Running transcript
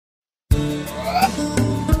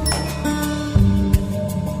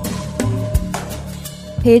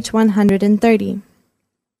Page 130.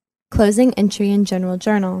 Closing entry in General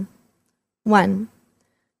Journal. 1.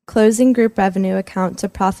 Closing group revenue account to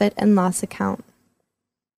profit and loss account.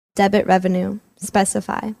 Debit revenue,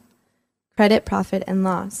 specify. Credit profit and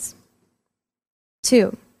loss.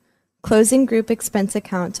 2. Closing group expense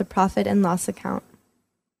account to profit and loss account.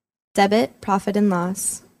 Debit profit and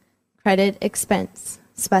loss. Credit expense,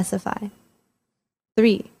 specify.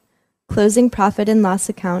 3. Closing profit and loss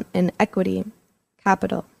account in equity,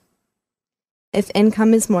 capital. If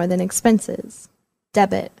income is more than expenses,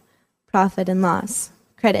 debit, profit and loss,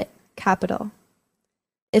 credit, capital.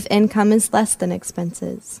 If income is less than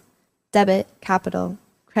expenses, debit, capital,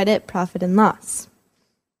 credit, profit and loss.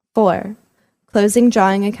 4. Closing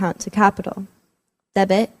drawing account to capital,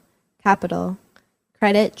 debit, capital,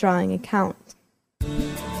 credit drawing account.